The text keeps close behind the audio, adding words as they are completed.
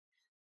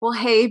Well,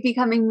 hey,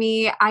 Becoming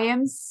Me, I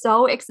am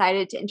so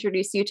excited to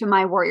introduce you to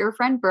my warrior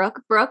friend,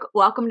 Brooke. Brooke,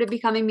 welcome to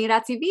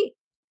BecomingMe.TV.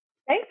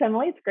 Thanks,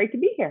 Emily. It's great to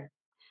be here.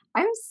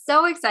 I'm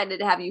so excited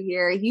to have you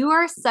here. You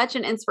are such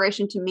an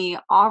inspiration to me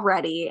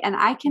already, and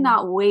I Mm.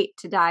 cannot wait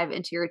to dive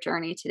into your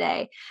journey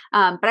today.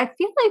 But I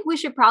feel like we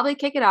should probably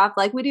kick it off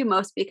like we do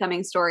most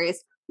Becoming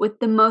stories with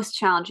the most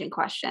challenging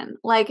question.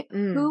 Like,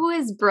 Mm. who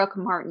is Brooke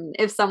Martin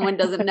if someone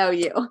doesn't know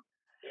you?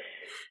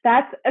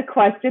 That's a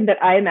question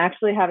that I am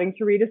actually having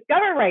to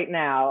rediscover right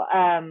now.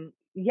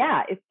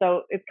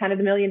 It's kind of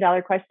the $1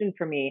 million question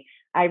for me.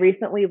 I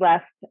recently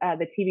left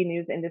the TV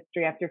news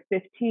industry after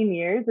 15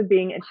 years of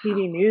being a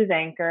TV Wow. news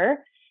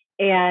anchor,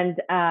 and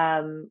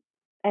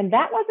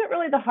that wasn't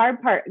really the hard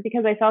part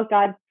because I felt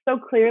God so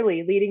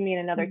clearly leading me in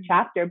another Mm.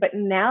 chapter. But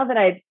now that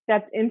I've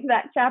stepped into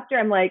that chapter,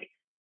 I'm like,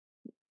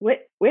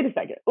 wait a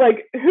second,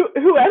 like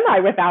who am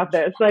I without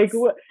this? Like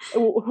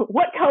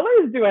what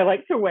colors do I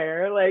like to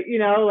wear? Like,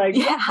 like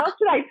Yeah. how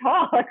should I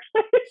talk?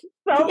 It's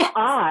so Yes.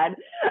 odd.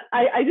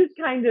 I just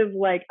kind of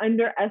like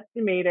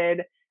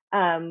underestimated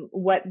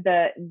what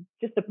the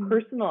just the Mm.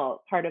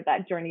 personal part of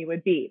that journey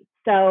would be.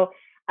 So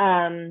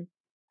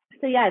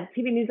yeah,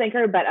 TV news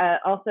anchor, but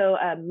also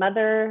a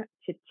mother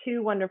to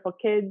two wonderful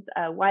kids,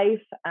 a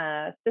wife,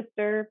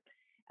 sister,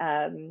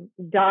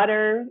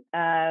 daughter.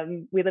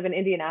 We live in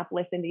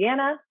Indianapolis,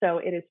 Indiana, so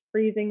it is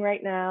freezing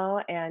right now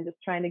and just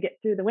trying to get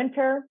through the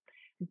winter.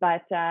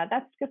 But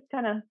that's just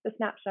kind of the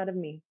snapshot of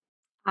me.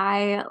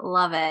 I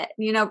love it.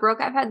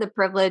 Brooke, I've had the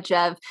privilege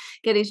of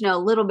getting to know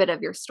a little bit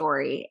of your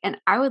story, and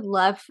I would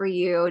love for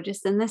you,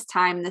 just in this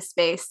time, this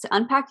space, to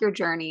unpack your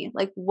journey.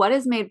 Like, what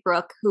has made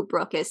Brooke who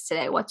Brooke is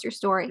today? What's your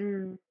story?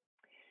 Mm.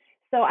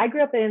 So I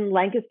grew up in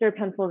Lancaster,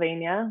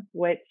 Pennsylvania,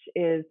 which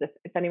is,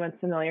 if anyone's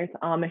familiar, it's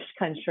Amish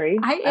country.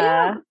 I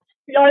am.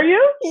 Are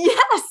you?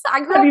 Yes,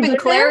 I grew Have up you in been there?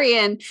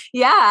 Clarion.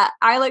 Yeah,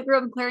 I grew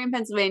up in Clarion,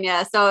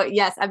 Pennsylvania. So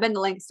yes, I've been to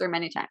Lancaster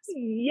many times.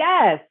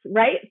 Yes,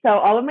 right. So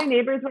all of my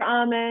neighbors were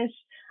Amish.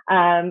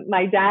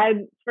 My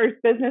dad's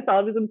first business, all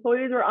of his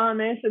employees were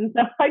Amish, and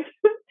so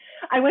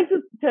I went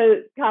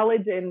to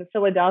college in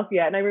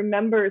Philadelphia, and I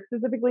remember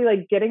specifically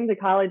like getting to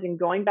college and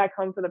going back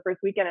home for the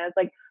first weekend, and I was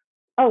like,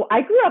 oh,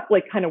 I grew up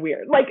like kind of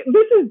weird. Like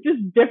this is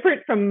just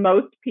different from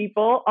most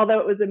people, although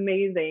it was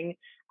amazing.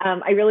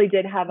 I really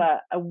did have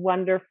a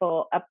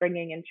wonderful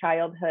upbringing and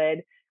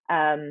childhood.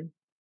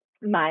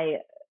 My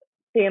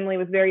family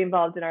was very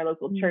involved in our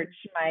local Mm. church.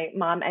 My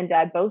mom and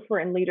dad both were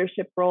in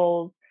leadership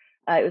roles.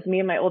 It was me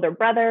and my older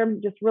brother,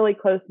 just really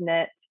close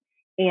knit,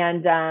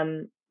 and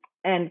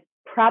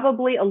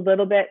probably a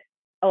little bit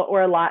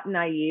or a lot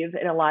naive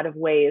in a lot of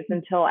ways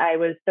until I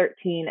was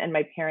 13 and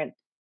my parents,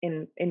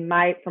 in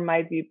my from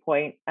my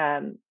viewpoint,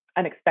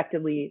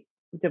 unexpectedly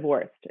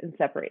divorced and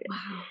separated.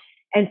 Wow.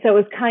 And so it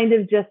was kind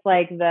of just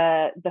like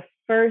the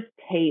first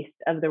taste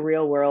of the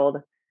real world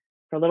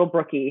for little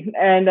Brookie.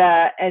 And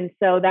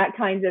so that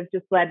kind of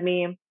just led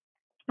me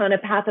on a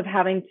path of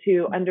having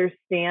to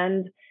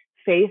understand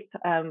faith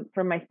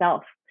for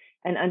myself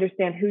and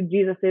understand who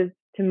Jesus is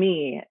to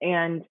me.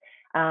 And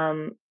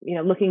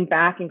looking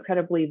back,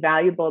 incredibly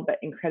valuable but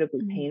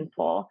incredibly Mm.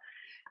 painful.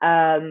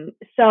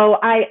 So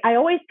I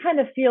always kind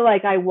of feel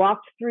like I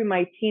walked through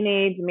my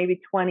teenage, maybe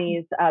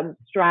 20s,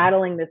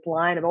 straddling this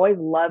line of always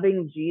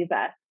loving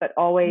Jesus, but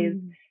always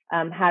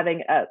Mm.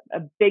 having a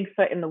big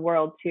foot in the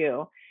world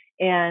too,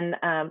 and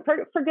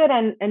for good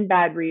and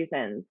bad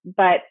reasons.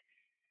 But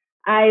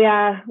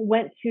I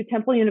went to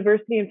Temple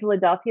University in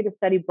Philadelphia to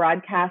study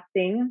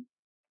broadcasting,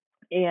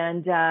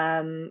 and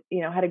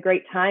had a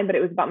great time. But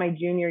it was about my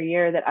junior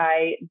year that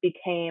I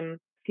became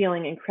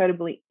feeling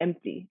incredibly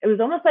empty. It was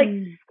almost like,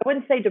 Mm. I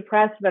wouldn't say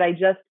depressed, but I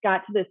just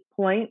got to this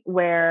point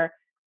where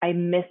I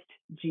missed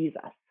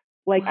Jesus.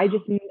 Like Wow.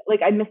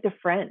 I missed a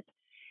friend.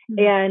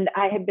 Mm. And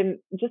I had been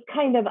just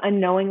kind of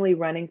unknowingly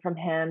running from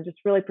him, just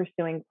really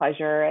pursuing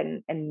pleasure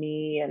and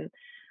me.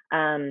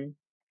 Um,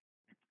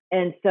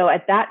 and so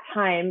at that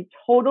time,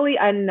 totally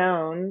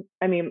unknown,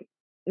 I mean,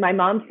 my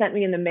mom sent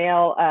me in the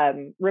mail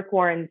Rick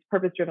Warren's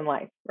Purpose Driven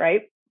Life,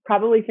 right?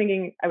 Probably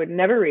thinking I would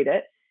never read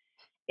it.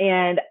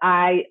 And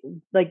I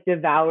like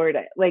devoured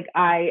it. Like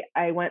I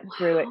went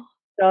through it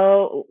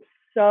Wow.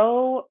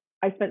 so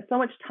I spent so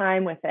much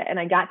time with it, and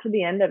I got to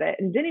the end of it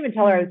and didn't even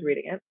tell her I was Mm.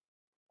 reading it.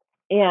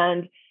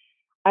 And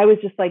I was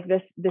just like,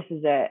 this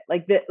is it.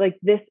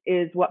 This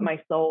is what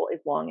my soul is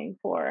longing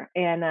for.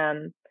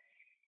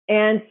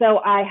 And so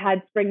I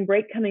had spring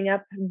break coming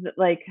up,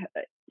 like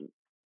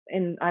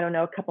in, I don't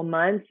know, a couple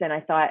months. And I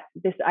thought,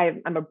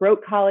 I'm a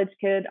broke college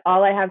kid.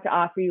 All I have to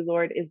offer you,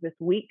 Lord, is this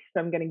week. So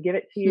I'm going to give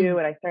it to you. Mm.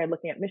 And I started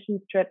looking at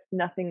missions trips,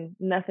 nothing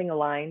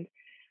aligned.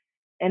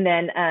 And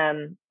then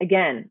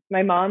again,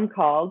 my mom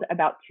called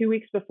about 2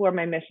 weeks before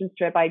my missions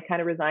trip. I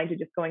kind of resigned to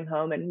just going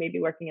home and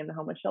maybe working in the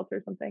homeless shelter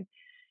or something.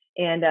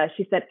 And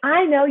she said,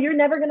 I know you're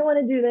never going to want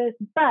to do this,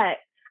 but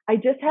I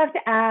just have to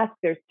ask,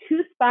 there's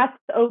 2 spots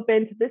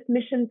open to this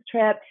missions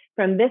trip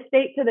from this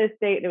date to this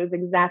date. And it was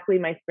exactly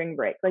my spring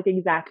break, like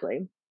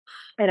exactly.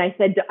 And I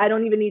said, I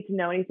don't even need to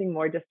know anything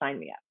more. Just sign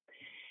me up.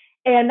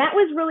 And that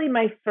was really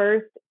my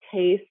first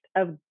taste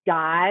of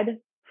God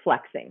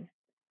flexing.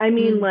 I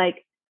mean, Mm.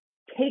 like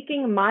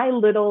taking my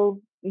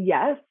little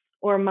yes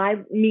or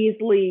my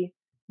measly,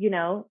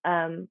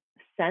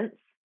 cents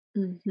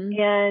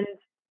Mhm.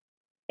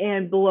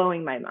 and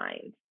blowing my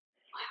mind.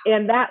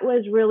 And that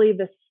was really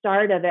the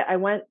start of it. I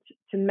went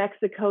to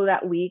Mexico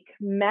that week,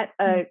 met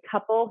Mm. a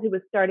couple who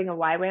was starting a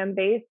YWAM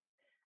base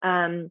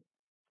um,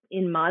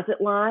 in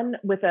Mazatlan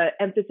with an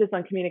emphasis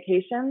on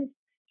communications.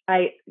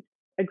 I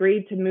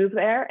agreed to move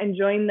there and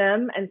join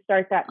them and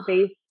start that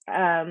base.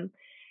 And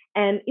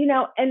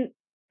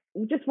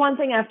just one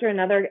thing after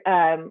another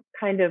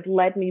kind of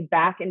led me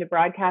back into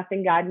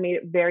broadcasting. God made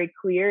it very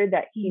clear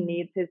that He Mm.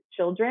 needs His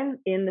children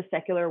in the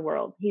secular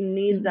world. He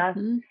needs us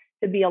Mhm.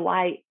 to be a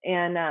light.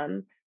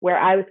 And where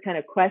I was kind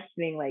of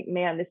questioning, like,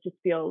 man, this just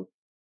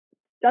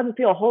doesn't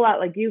feel a whole lot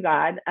like you,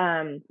 God.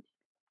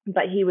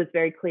 But He was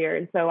very clear.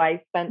 And so I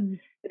spent Mm.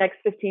 the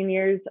next 15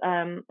 years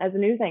as a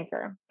news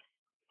anchor.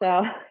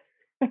 So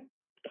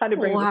kind of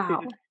brings us to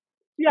Wow. the,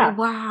 yeah,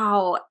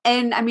 Wow.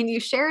 And I mean, you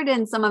shared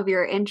in some of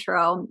your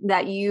intro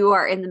that you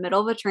are in the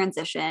middle of a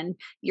transition.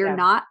 You're yeah,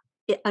 not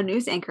a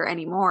news anchor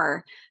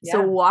anymore. So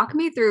yeah. walk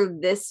me through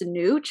this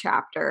new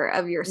chapter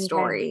of your Okay.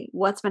 story.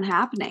 What's been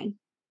happening?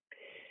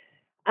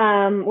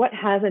 What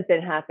hasn't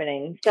been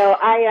happening? So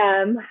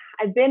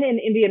I've been in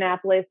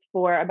Indianapolis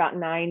for about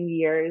 9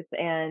 years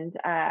and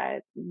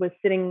was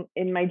sitting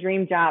in my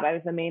dream job. I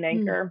was a main Mm.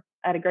 anchor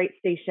at a great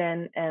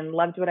station and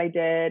loved what I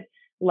did,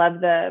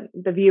 loved the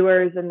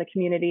viewers and the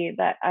community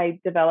that I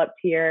developed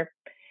here.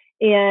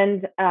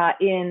 And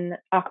in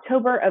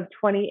October of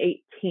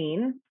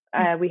 2018,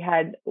 Mm. we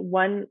had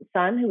one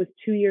son who was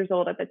 2 years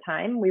old at the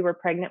time. We were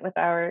pregnant with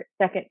our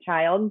second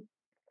child.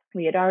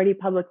 We had already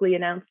publicly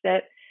announced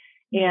it.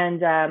 Mm.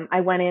 And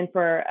I went in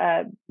for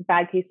a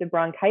bad case of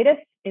bronchitis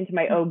into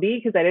my Mm. OB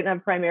because I didn't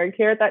have primary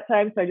care at that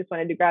time. So I just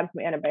wanted to grab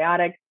some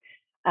antibiotics.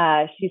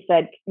 She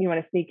said, "You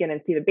want to sneak in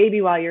and see the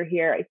baby while you're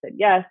here?" I said,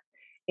 "Yes."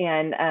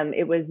 And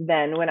it was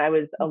then when I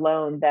was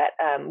alone that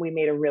we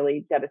made a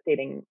really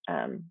devastating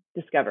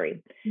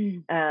discovery.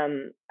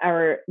 Mm.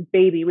 Our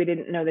baby, we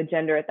didn't know the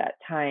gender at that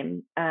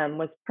time,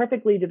 was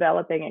perfectly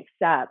developing,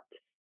 except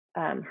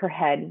her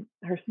Mm.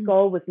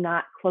 skull was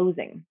not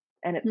closing,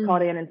 and it's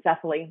called Mm.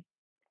 anencephaly.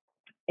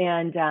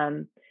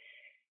 And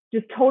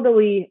just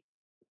totally,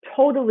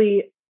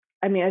 totally,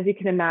 I mean, as you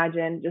can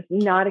imagine, just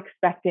not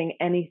expecting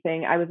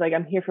anything. I was like,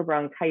 I'm here for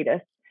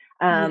bronchitis.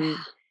 Yeah.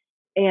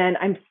 And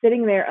I'm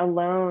sitting there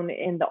alone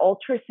in the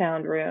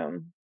ultrasound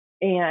room,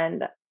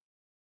 and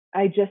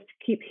I just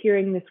keep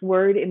hearing this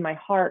word in my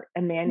heart,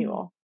 Mm.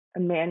 Emmanuel,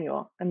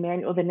 Emmanuel,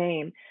 Emmanuel, the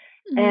name.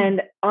 Mm.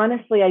 And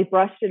honestly, I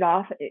brushed it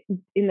off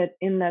in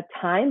the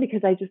time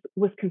because I just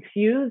was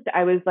confused.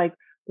 I was like,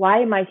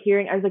 why am I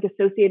hearing? I was like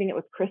associating it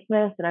with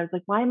Christmas, and I was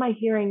like, why am I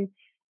hearing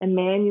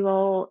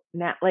Emmanuel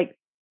now? Like,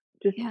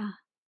 just Yeah.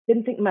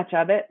 didn't think much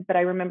of it, but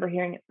I remember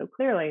hearing it so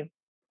clearly.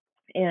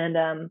 And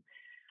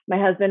my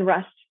husband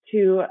rushed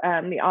to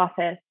the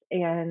office,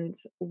 and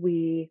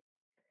we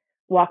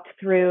walked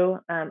through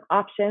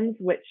options,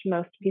 which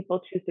most people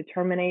choose to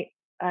terminate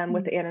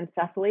with Mm.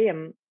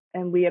 anencephaly,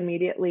 and we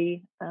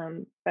immediately,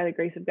 by the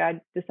grace of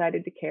God,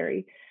 decided to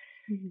carry.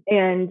 Mm.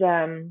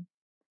 And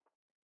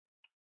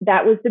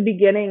that was the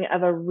beginning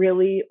of a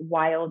really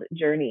wild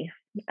journey,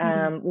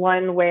 Mhm.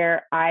 one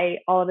where I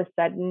all of a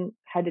sudden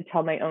had to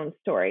tell my own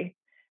story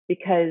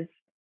because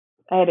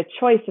I had a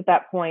choice at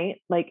that point.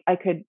 Like, I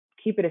could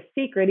keep it a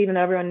secret, even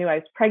though everyone knew I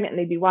was pregnant and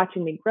they'd be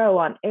watching me grow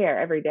on air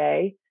every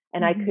day.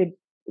 And I Mhm. could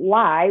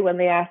lie when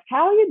they asked,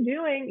 "How are you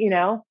doing?"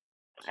 I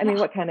Yeah. mean,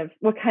 what kind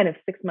of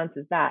 6 months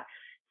is that?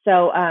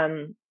 So,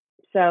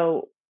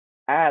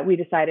 we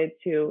decided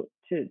to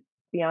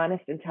be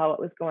honest and tell what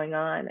was going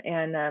on.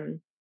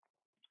 And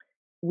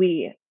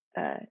we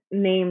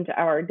named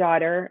our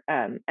daughter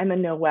Emma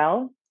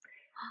Noelle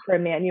for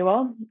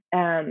Emmanuel.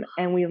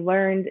 And we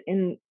learned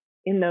in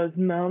those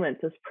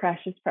moments, those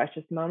precious,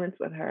 precious moments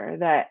with her,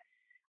 that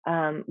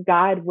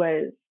God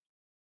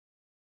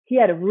He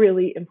had a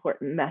really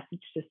important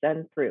message to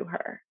send through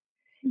her.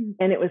 Mm.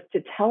 And it was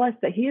to tell us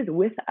that He is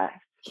with us,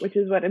 which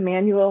is what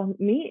Emmanuel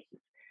means.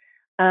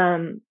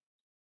 Um,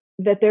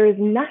 that there is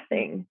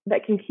nothing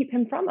that can keep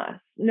Him from us,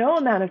 no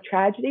amount of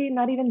tragedy,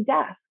 not even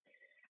death.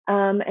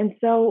 And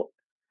so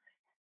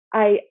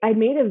I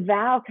made a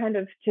vow kind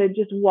of to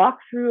just walk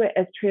through it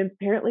as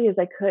transparently as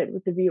I could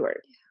with the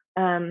viewers.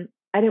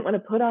 I didn't want to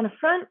put on a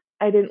front.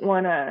 I didn't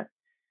want to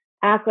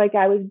act like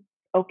I was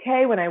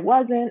okay when I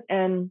wasn't.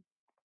 And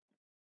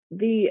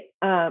the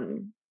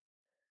um,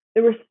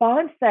 the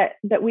response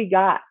that we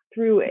got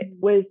through it Mm.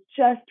 was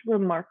just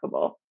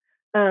remarkable.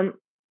 Um,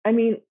 I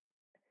mean,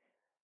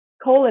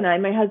 Cole and I,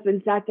 my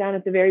husband, sat down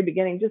at the very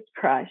beginning, just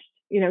crushed,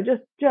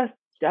 just Yeah.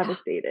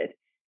 devastated.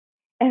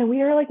 And we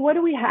were like, what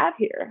do we have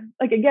here?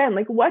 Like, again,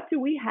 like, what do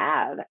we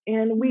have?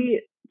 And Mm.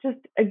 we just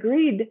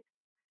agreed.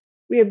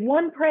 We had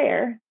one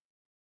prayer,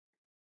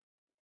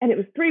 and it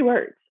was 3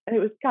 words, and it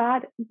was,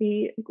 God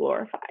be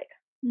glorified.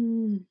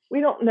 Mm. We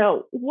don't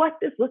know what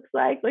this looks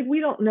like. Like, we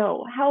don't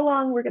know how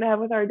long we're going to have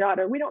with our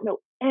daughter. We don't know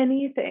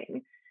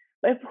anything,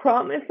 but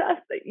promise us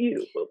that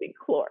you will be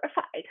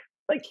glorified.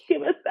 like,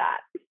 give us that.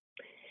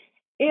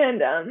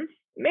 And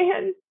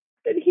man,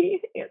 did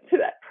he answer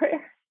that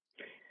prayer.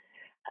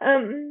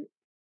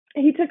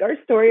 He took our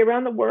story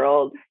around the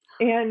world,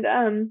 and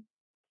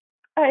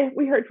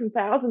we heard from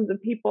thousands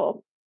of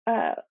people,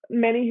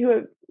 many who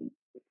have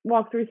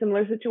walked through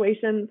similar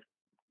situations,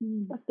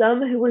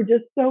 some who were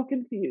just so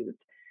confused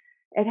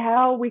at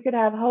how we could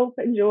have hope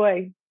and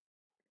joy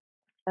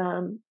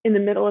in the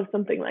middle of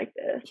something like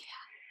this.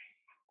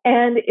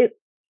 And it,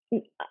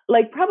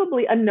 like,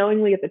 probably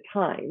unknowingly at the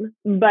time,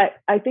 but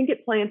I think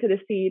it planted a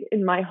seed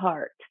in my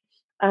heart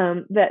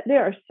that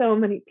there are so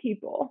many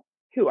people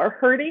who are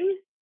hurting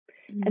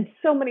and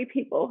so many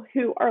people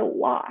who are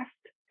lost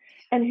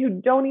and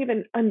who don't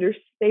even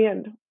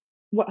understand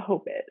what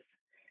hope is.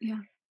 Yeah.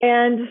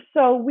 And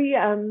so we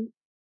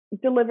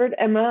delivered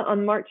Emma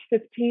on March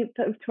 15th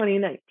of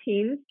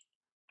 2019.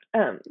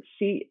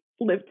 She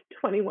lived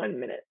 21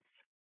 minutes.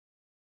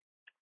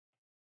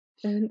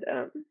 And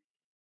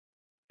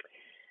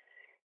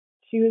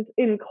she was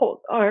in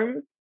Colt's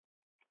arms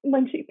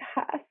when she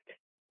passed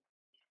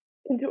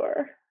into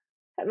our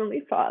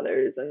Heavenly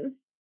Father's. And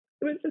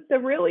it was just a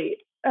really,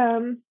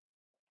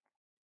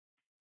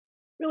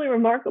 really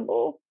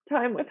remarkable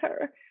time with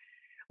her.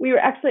 We were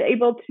actually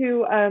able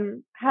to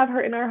have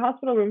her in our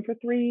hospital room for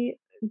 3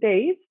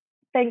 days,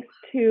 thanks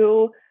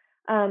to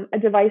a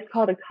device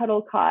called a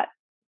cuddle cot,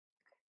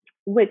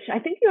 which I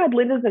think you had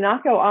Linda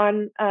Zanaco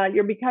on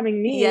your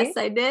Becoming Me. Yes,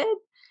 I did.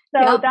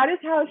 So that is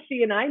how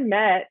she and I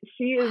met.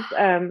 She is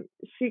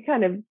she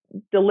kind of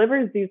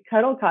delivers these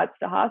cuddle cots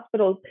to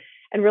hospitals,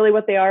 and really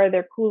what they are,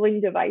 they're cooling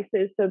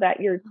devices so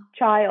that your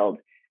child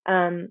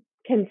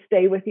can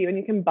stay with you and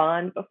you can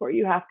bond before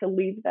you have to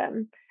leave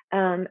them.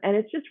 And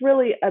it's just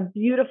really a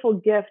beautiful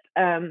gift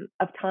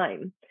of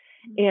time.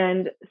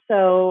 And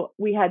so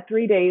we had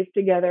 3 days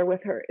together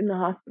with her in the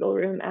hospital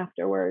room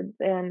afterwards.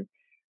 And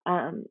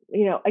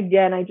you know,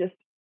 again, I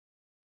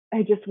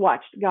just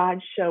watched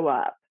God show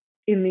up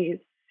in these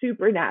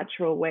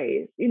supernatural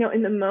ways, you know,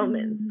 in the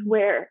moments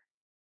where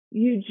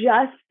you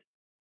just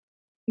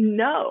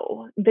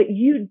know that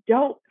you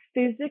don't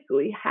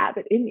physically have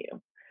it in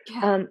you.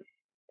 Yeah.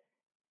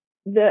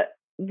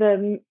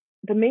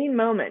 The main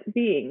moment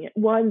being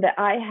one that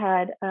I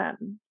had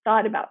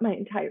thought about my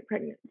entire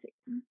pregnancy.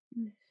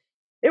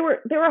 There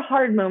were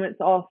hard moments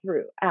all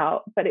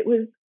throughout, but it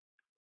was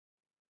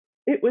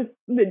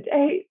the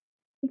day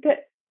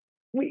that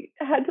we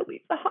had to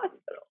leave the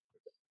hospital.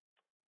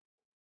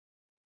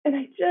 And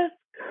I just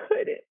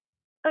couldn't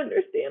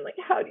understand, like,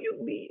 how do you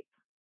leave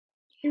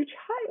your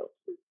child?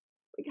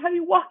 Like, how do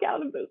you walk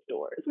out of those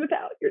doors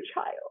without your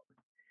child?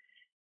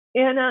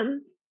 And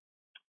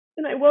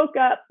I woke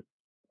up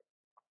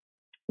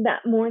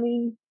that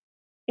morning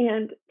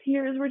and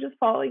tears were just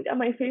falling down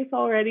my face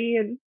already.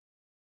 And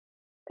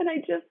I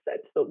just said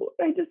to the Lord,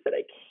 I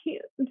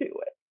can't do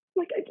it.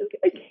 Like,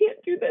 I can't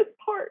do this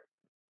part.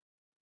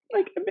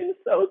 Like, I've been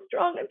so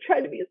strong. I've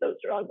tried to be so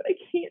strong, but I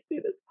can't do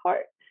this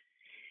part.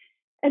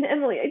 And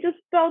Emily, I just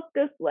felt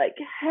this, like,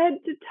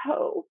 head to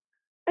toe.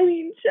 I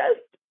mean,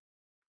 just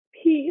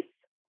peace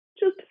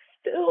just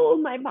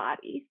filled my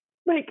body.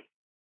 Like,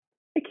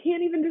 I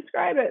can't even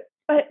describe it,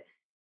 but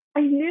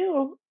I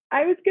knew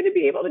I was going to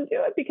be able to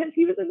do it because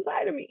he was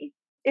inside of me.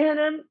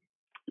 And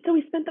so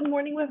we spent the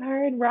morning with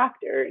her and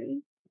rocked her,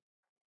 and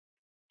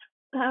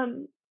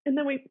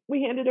then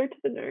we handed her to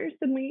the nurse,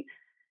 and we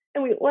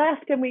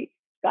left, and we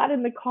got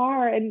in the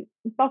car and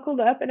buckled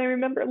up. And I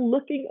remember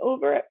looking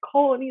over at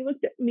Cole, and he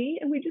looked at me,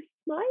 and we just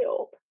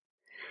smiled.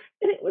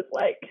 And it was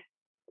like,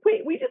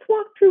 wait, we just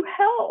walked through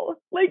hell.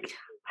 Like,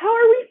 how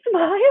are we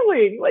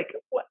smiling? Like,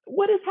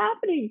 what is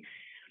happening?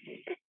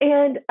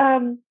 And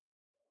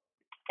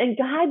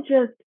God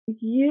just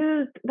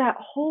used that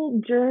whole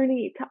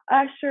journey to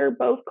usher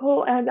both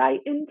Cole and I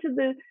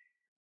into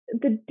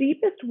the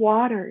deepest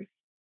waters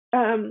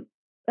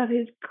of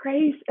his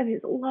grace and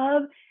his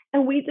love.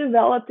 And we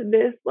developed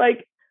this,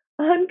 like,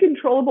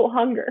 uncontrollable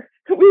hunger.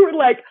 We were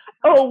like,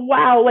 oh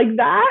wow, like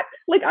that,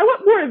 like I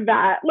want more of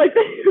that, like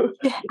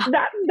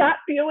that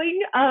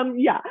feeling.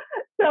 Yeah.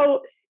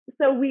 So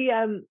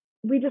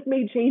we just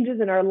made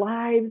changes in our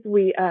lives.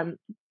 We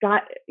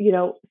got, you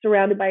know,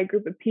 surrounded by a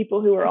group of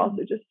people who were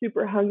also just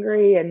super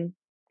hungry, and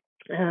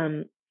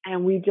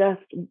we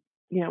just,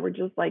 you know, we're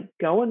just like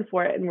going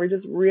for it, and we're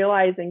just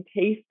realizing,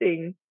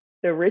 tasting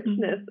the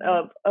richness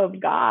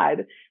of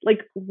God, like,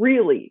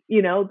 really,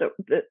 you know,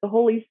 the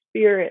Holy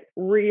Spirit,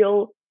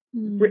 real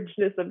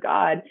richness of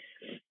God,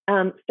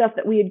 stuff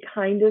that we had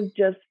kind of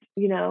just,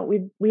 you know,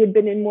 we had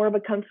been in more of a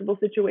comfortable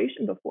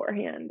situation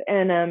beforehand.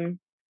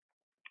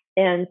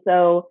 And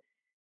so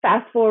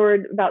fast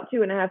forward about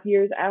 2.5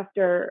 years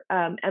after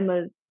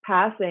Emma's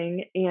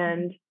passing,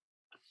 and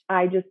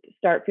I just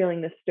start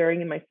feeling this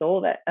stirring in my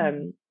soul that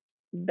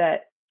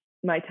that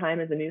my time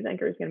as a news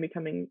anchor is going to be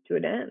coming to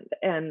an end.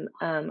 And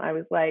I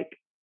was like,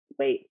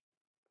 wait,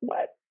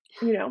 what?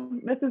 You know,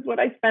 this is what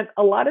I spent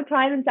a lot of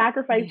time and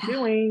sacrifice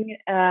doing.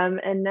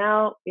 And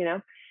now, you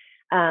know,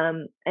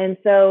 and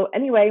so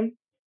anyway,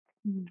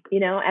 Mm.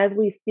 As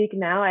we speak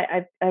now,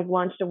 I've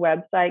launched a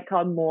website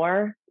called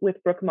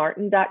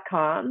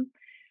morewithbrookemartin.com,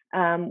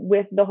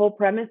 with the whole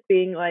premise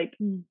being like,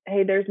 Mm.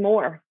 hey, there's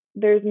more.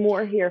 There's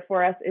more here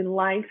for us in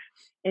life,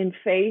 in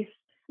faith.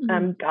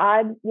 Mm.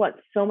 God wants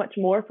so much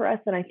more for us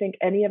than I think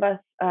any of us,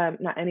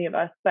 not any of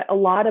us, but a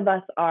lot of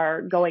us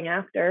are going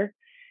after.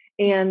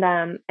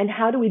 Yeah. And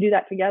how do we do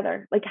that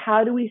together? Like,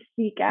 how do we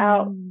seek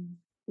out Mm.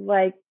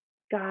 like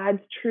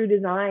God's true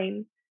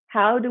design?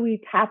 How do we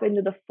tap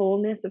into the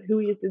fullness of who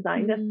He has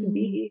designed us to Mm.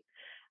 be,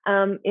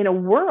 in a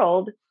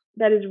world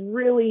that is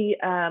really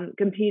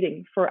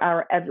competing for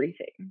our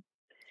everything?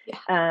 Yeah.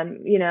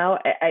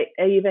 I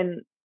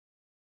even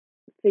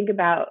think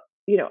about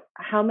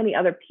how many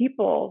other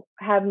people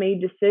have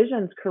made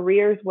decisions,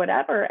 careers,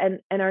 whatever, and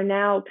are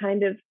now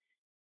kind of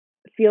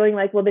feeling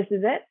like, well, this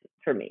is it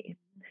for me.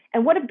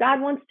 And what if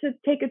God wants to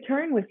take a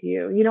turn with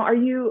you? Are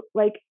you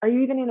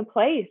even in a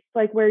place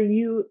like where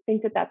you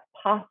think that that's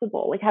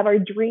possible? Like, have our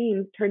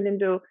dreams turned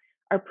into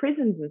our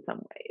prisons in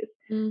some ways?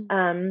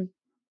 Mm.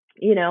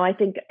 I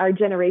think our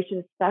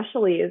generation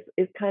especially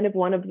is kind of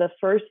one of the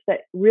first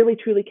that really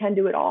truly can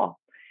do it all.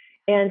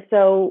 And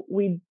so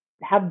we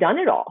have done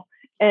it all.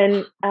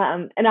 And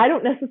I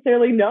don't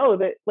necessarily know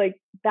that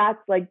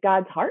that's like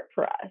God's heart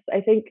for us.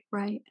 I think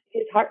Right.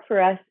 His heart for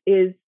us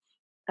is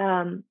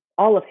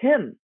all of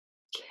Him.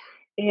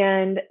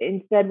 And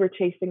instead we're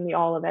chasing the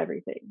all of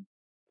everything.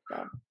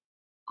 So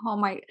Oh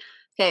my.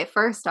 Okay.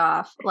 First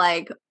off,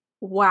 like,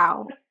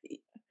 wow.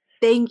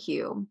 Thank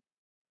you.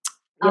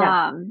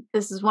 yeah.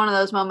 This is one of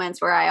those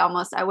moments where I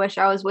wish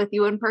I was with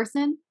you in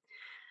person,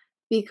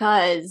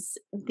 because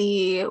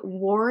the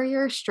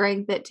warrior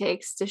strength it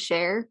takes to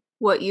share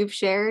what you've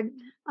shared,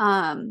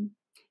 um,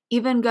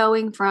 even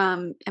going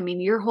from, I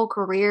mean, your whole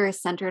career is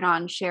centered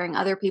on sharing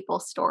other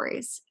people's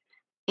stories.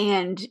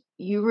 And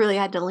you really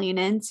had to lean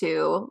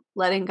into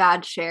letting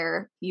God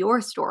share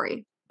your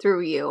story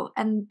through you.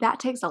 And that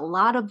takes a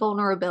lot of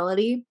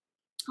vulnerability,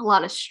 a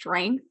lot of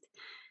strength.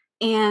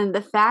 And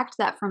the fact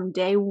that from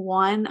day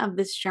one of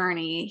this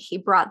journey, He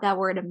brought that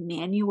word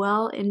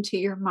Emmanuel into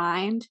your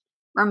mind,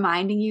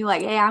 reminding you,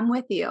 like, hey, I'm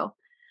with you.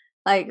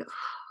 Like,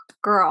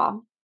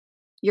 girl,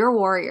 you're a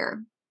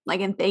warrior. Like,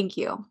 and thank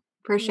you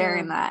for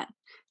sharing Well, that.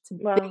 It's a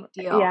big well,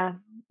 deal. yeah.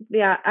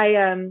 Yeah.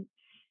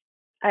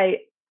 I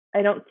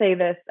I don't say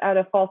this out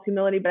of false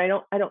humility, but I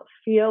don't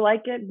feel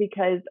like it,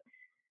 because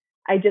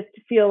I just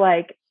feel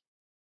like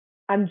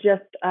I'm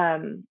just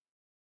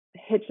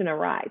hitching a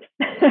ride.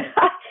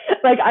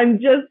 Like, I'm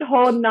just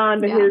holding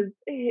on to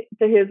Yeah.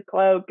 his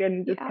cloak,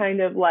 and just Yeah.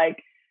 kind of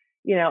like,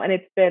 and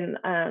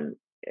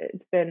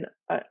it's been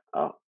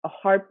a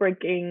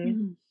heartbreaking,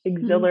 Mhm. Mhm.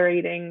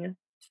 exhilarating,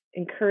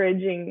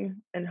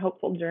 encouraging, and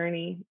hopeful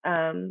journey.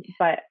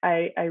 But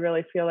I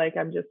really feel like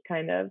I'm just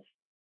kind of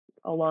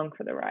along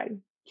for the ride.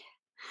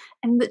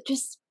 And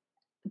just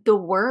the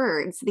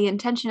words, the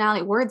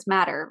intentionality, words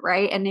matter,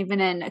 right? And even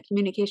in a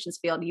communications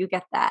field, you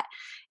get that.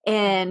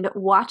 And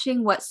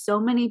watching what so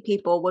many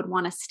people would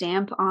want to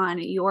stamp on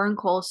your and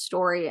Cole's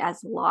story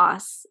as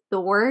loss, the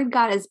word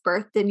God has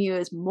birthed in you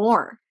is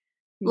more.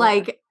 More.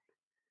 Like,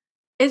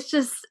 it's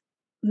just,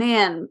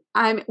 man,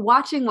 I'm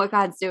watching what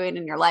God's doing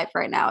in your life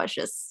right now. It's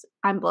just,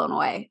 I'm blown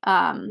away.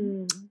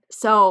 Mm.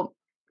 So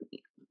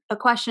a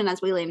question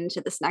as we lean into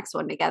this next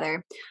one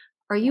together.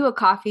 Are Yeah. you a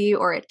coffee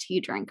or a tea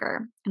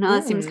drinker? I know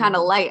that seems kind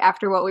of Mm. light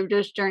after what we've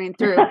just journeyed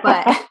through,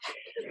 but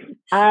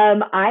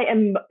I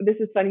am. This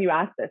is funny you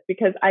asked this,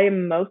 because I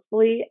am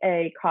mostly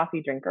a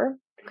coffee drinker.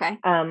 okay.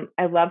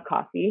 I love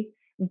coffee,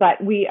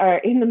 but we are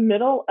in the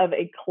middle of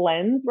a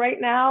cleanse right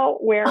now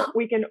where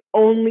we can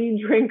only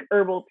drink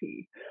herbal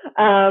tea.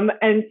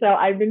 And so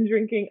I've been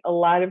drinking a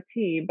lot of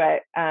tea,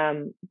 but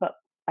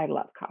I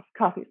love coffee.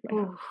 Coffee is my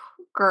Ooh,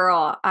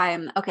 girl,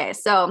 I'm okay.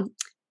 So,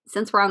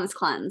 since we're on this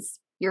cleanse,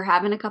 you're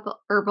having a cup of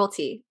herbal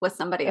tea with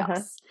somebody uh-huh.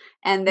 else,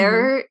 and hmm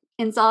they're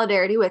in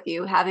solidarity with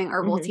you having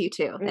herbal hmm tea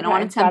too. They don't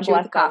want Okay. to God tempt you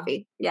with bless the them. coffee.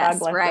 God Yes,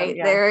 bless them. right.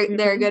 Yeah.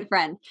 They're a good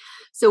friend.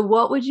 So,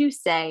 what would you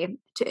say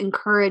to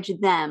encourage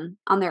them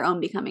on their own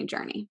becoming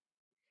journey?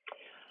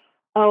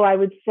 Oh, I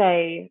would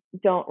say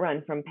don't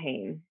run from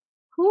pain.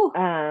 Whew.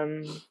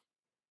 Um,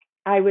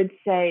 I would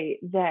say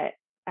that,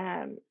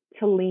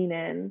 to lean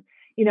in.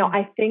 Mm.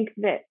 I think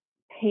that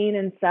pain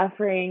and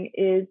suffering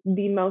is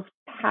the most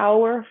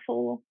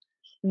powerful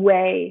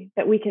way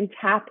that we can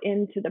tap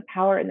into the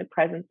power and the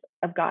presence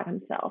of God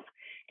Himself.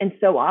 And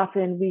so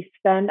often we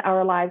spend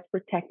our lives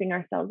protecting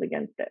ourselves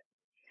against it.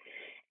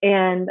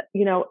 And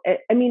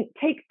I mean,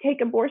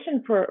 take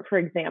abortion for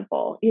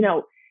example.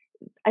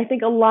 I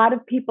think a lot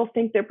of people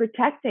think they're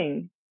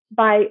protecting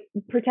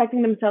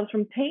themselves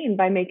from pain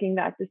by making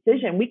that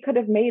decision. We could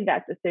have made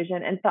that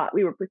decision and thought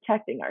we were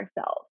protecting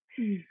ourselves.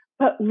 Mm.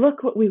 But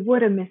look what we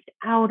would have missed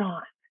out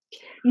on.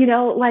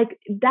 Like,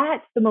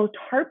 that's the most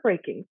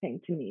heartbreaking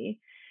thing to me.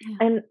 Yeah.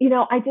 And,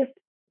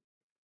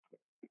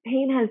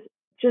 pain has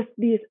just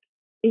these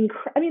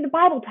I mean, the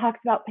Bible talks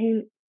about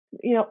pain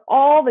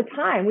all the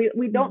time.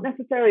 We don't Mm.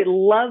 necessarily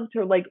love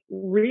to like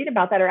read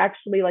about that or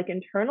actually like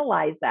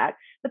internalize that,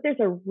 but there's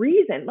a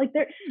reason. Like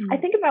I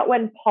Mm. think about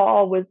when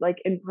Paul was like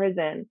in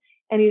prison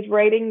and he's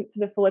writing to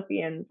the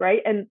Philippians,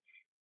 right? And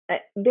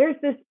there's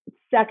this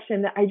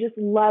section that I just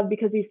love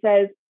because he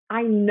says,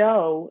 I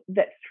know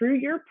that through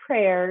your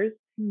prayers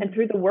and Mm.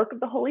 through the work of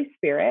the Holy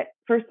Spirit,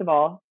 first of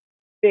all,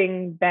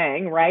 bing,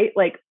 bang, right?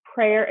 Like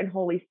prayer and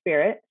Holy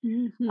Spirit.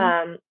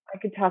 Mhm. I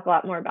could talk a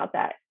lot more about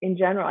that in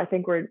general. I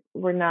think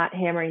we're not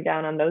hammering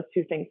down on those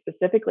two things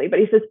specifically, but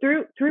he says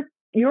through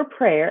your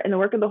prayer and the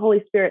work of the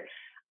Holy Spirit,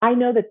 I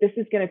know that this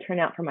is going to turn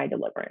out for my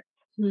deliverance.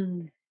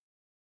 Mm.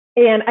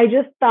 And I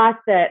just thought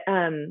that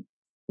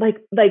like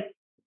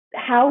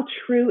how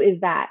true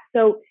is that?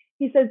 So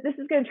he says this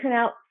is going to turn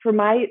out for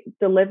my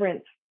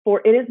deliverance,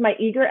 for it is my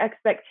eager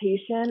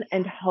expectation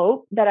and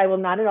hope that I will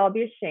not at all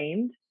be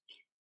ashamed,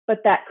 but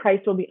that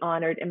Christ will be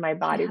honored in my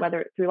body, Yeah. whether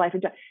it's through life or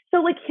death.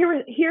 So like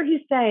here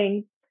he's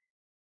saying,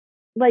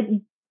 like,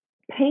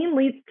 pain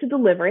leads to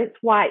deliverance.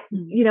 Why?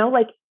 Mm.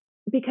 Like,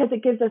 because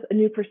it gives us a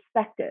new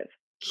perspective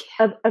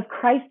of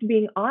Christ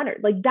being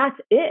honored. Like that's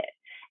it.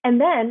 And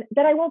then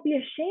that I won't be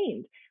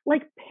ashamed.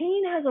 Like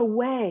pain has a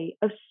way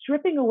of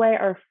stripping away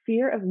our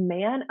fear of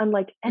man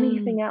unlike Mm.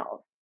 anything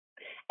else.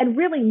 And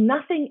really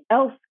nothing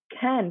else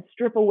can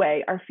strip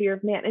away our fear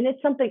of man. And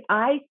it's something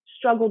I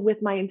struggled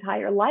with my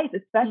entire life,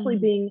 especially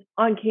Mm. being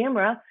on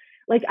camera.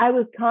 Like I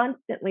was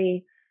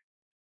constantly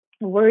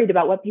worried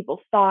about what people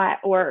thought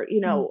or,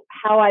 Mm.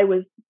 how I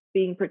was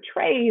being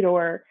portrayed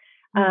or,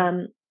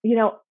 Mm.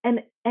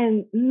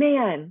 and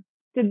man,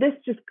 did this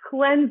just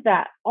cleanse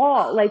that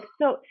all like,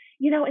 so,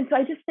 and so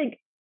I just think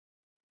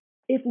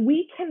if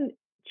we can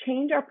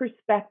change our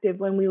perspective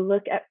when we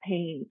look at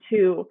pain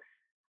to,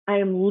 I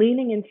am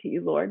leaning into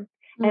you, Lord,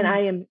 and Mm. I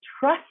am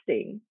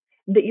trusting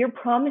that your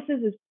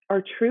promises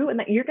are true and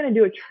that you're going to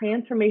do a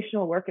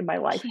transformational work in my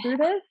life Yeah. through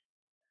this,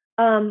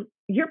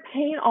 your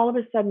pain all of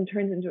a sudden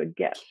turns into a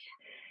gift.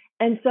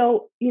 And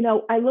so,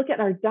 I look at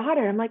our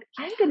daughter, I'm like,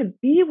 I'm going to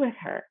be with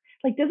her.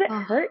 Like, does it Oh,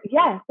 hurt?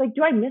 Yes. Like,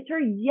 do I miss her?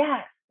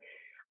 Yes.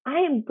 I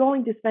am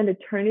going to spend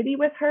eternity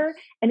with her.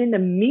 And in the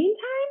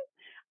meantime,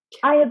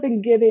 I have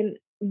been given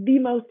the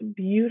most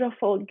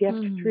beautiful gift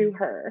through mm.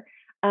 her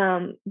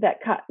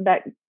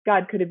that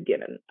God could have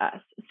given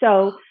us.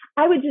 So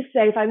I would just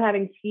say, if I'm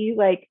having tea,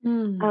 like,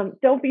 Mm.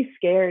 don't be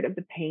scared of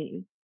the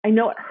pain. I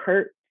know it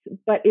hurts,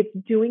 but it's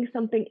doing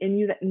something in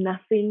you that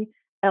nothing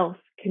else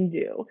can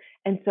do.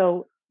 And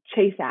so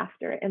chase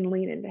after it and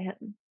lean into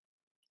him.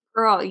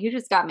 Girl, you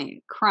just got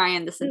me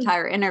crying this Mm.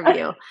 entire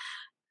interview.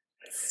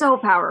 So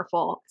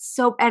powerful.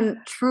 So, and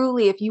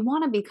truly, if you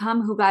want to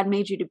become who God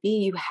made you to be,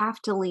 you have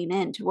to lean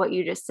into what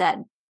you just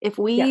said. If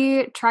Yeah,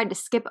 we tried to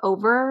skip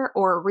over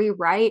or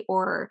rewrite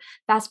or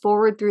fast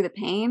forward through the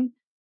pain,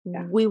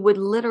 yeah, we would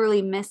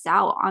literally miss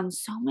out on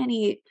so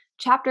many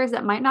chapters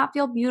that might not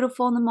feel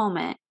beautiful in the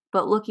moment,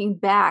 but looking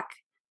back,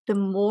 the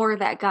more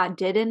that God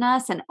did in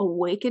us and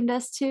awakened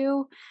us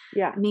to,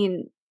 yeah, I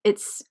mean,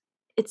 it's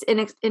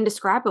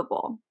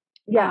indescribable.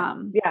 yeah,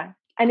 Um, yeah.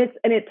 And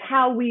it's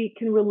how we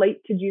can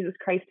relate to Jesus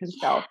Christ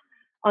himself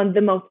on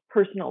the most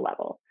personal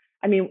level.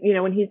 I mean,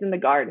 when he's in the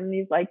garden,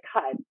 he's like,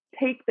 God,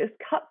 take this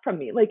cup from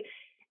me. Like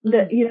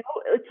mm,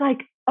 it's like,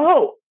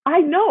 oh,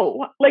 I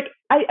know. Like,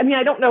 I mean,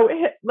 I don't know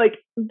like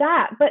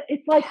that, but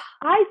it's like,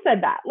 I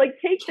said that, like,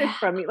 take this yeah.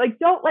 from me. Like,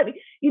 don't let me,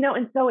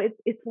 and so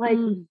it's like,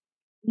 Mm,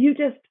 you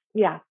just,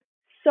 yeah,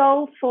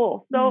 so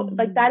full. So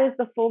like mm. that is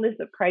the fullness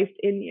of Christ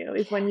in you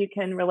is when you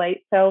can relate.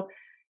 So,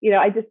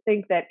 I just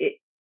think that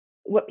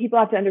what people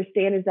have to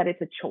understand is that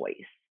it's a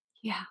choice,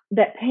 Yeah.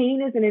 that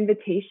pain is an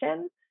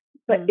invitation,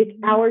 but it's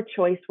Mhm. our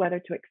choice whether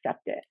to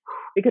accept it.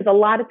 Because a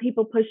lot of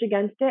people push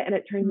against it and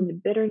it turns into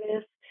Mm.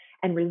 bitterness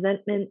and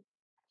resentment.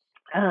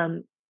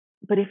 Um,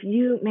 but if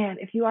you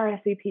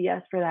RSVP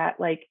for that,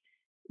 like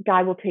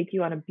God will take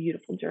you on a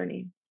beautiful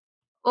journey.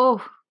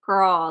 Oh,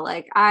 girl,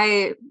 like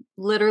I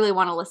literally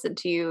want to listen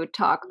to you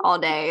talk all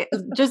day.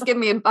 Just give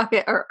me a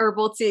bucket or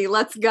herbal tea.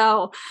 Let's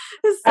go.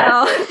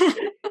 So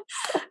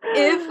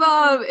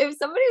if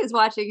somebody was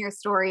watching your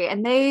story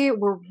and they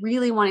were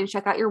really wanting to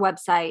check out your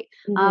website,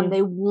 hmm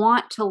they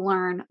want to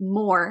learn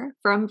more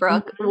from hmm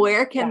Brooke,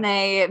 where can Yeah.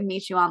 they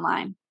meet you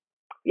online?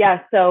 Yeah.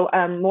 So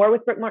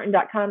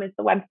morewithbrookemartin.com is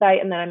the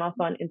website. And then I'm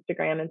also on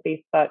Instagram and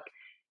Facebook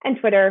and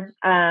Twitter.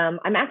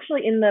 I'm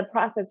actually in the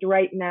process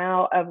right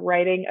now of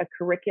writing a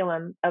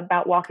curriculum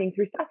about walking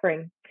through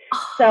suffering.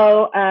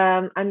 So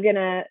I'm going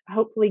to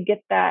hopefully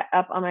get that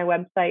up on my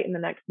website in the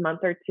next month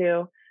or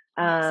two.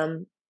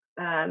 Awesome.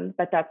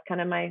 But that's kind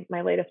of my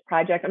latest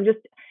project. I'm just,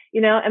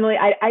 Emily,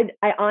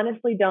 I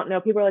honestly don't know.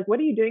 People are like, what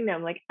are you doing now?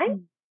 I'm like,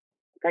 Mm.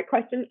 great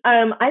question.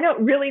 I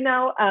don't really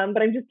know,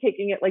 but I'm just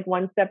taking it like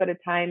one step at a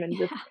time and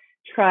just Yeah.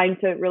 trying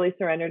to really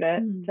surrender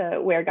Mm.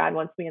 to where God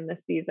wants me in this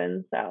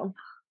season. So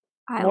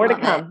I more to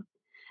love it. come.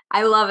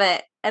 I love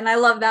it. And I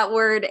love that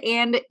word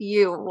and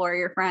you,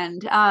 warrior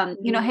friend. Hey,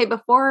 Mhm.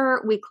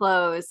 before we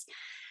close,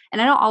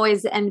 and I don't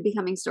always end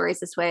becoming stories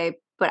this way,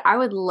 but I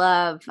would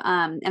love,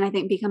 and I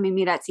think becoming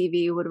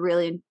me.tv would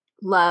really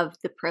love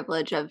the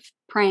privilege of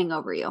praying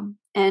over you.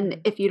 And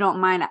Mm. if you don't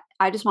mind,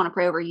 I just want to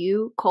pray over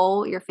you,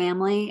 Cole, your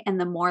family, and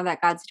the more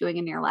that God's doing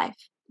in your life.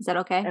 Is that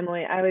okay?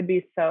 Emily, I would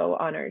be so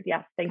honored.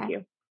 Yes, thank Okay.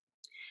 you.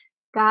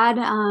 God,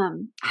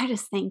 I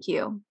just thank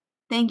you.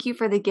 Thank you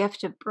for the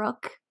gift of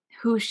Brooke,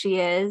 who she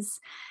is.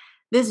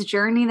 This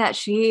journey that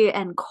she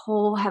and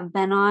Cole have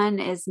been on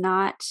is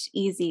not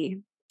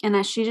easy. And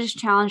as she just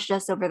challenged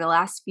us over the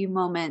last few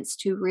moments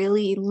to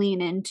really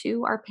lean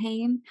into our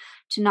pain,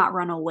 to not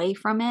run away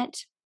from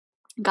it,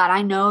 God,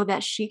 I know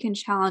that she can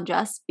challenge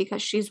us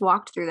because she's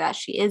walked through that.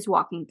 She is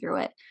walking through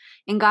it.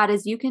 And God,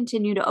 as you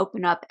continue to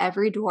open up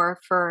every door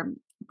for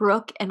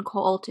Brooke and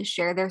Cole to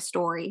share their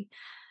story,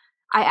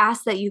 I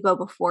ask that you go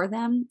before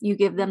them. You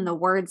give them the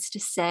words to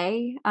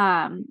say.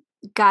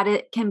 God,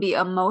 it can be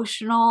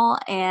emotional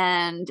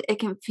and it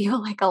can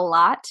feel like a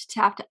lot to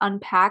have to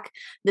unpack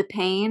the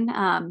pain,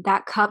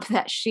 that cup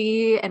that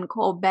she and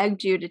Cole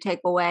begged you to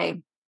take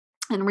away,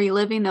 and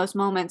reliving those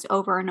moments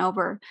over and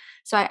over.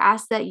 So I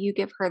ask that you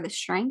give her the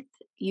strength,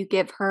 you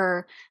give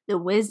her the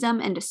wisdom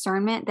and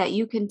discernment, that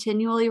you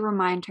continually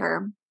remind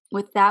her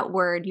with that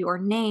word, your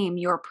name,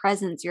 your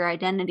presence, your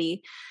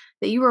identity,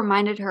 that you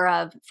reminded her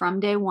of from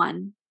day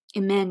one.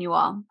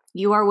 Emmanuel,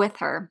 you are with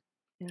her.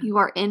 Yeah. You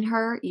are in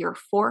her, you're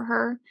for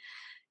her.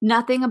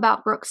 Nothing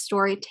about Brooke's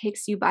story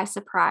takes you by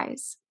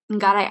surprise. And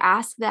God, I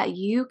ask that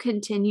you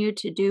continue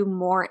to do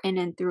more in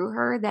and through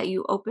her, that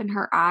you open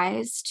her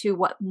eyes to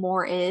what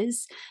more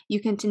is.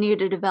 You continue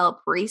to develop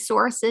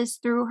resources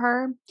through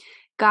her.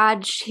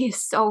 God, she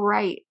is so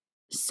right.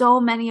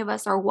 So many of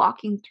us are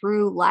walking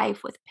through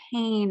life with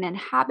pain and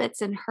habits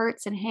and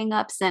hurts and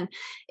hangups, and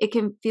it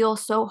can feel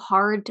so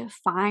hard to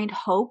find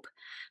hope.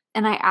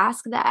 And I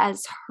ask that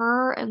as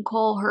her and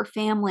Cole, her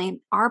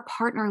family, are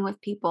partnering with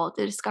people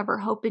to discover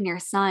hope in your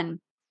son,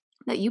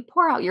 that you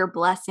pour out your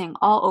blessing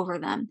all over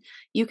them.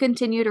 You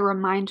continue to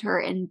remind her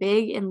in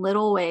big and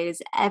little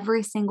ways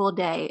every single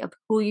day of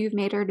who you've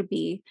made her to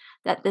be,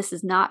 that this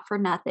is not for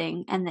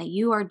nothing, and that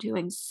you are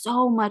doing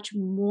so much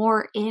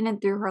more in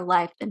and through her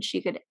life than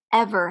she could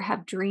ever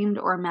have dreamed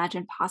or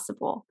imagined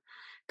possible.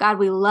 God,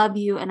 we love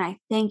you, and I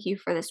thank you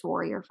for this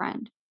warrior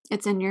friend.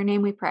 It's in your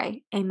name we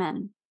pray.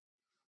 Amen.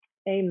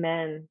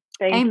 Amen.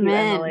 Thank you,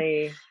 Amen.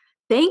 Emily.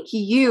 Thank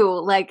you.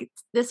 Like,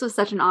 this was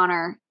such an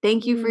honor.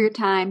 Thank you for your Mm,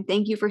 time.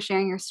 Thank you for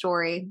sharing your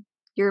story.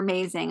 You're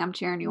amazing. I'm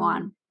cheering you mm.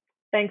 on.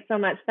 Thanks so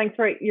much. Thanks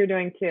for what you're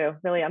doing too.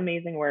 Really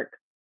amazing work.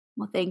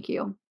 Well, thank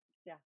you. Yeah.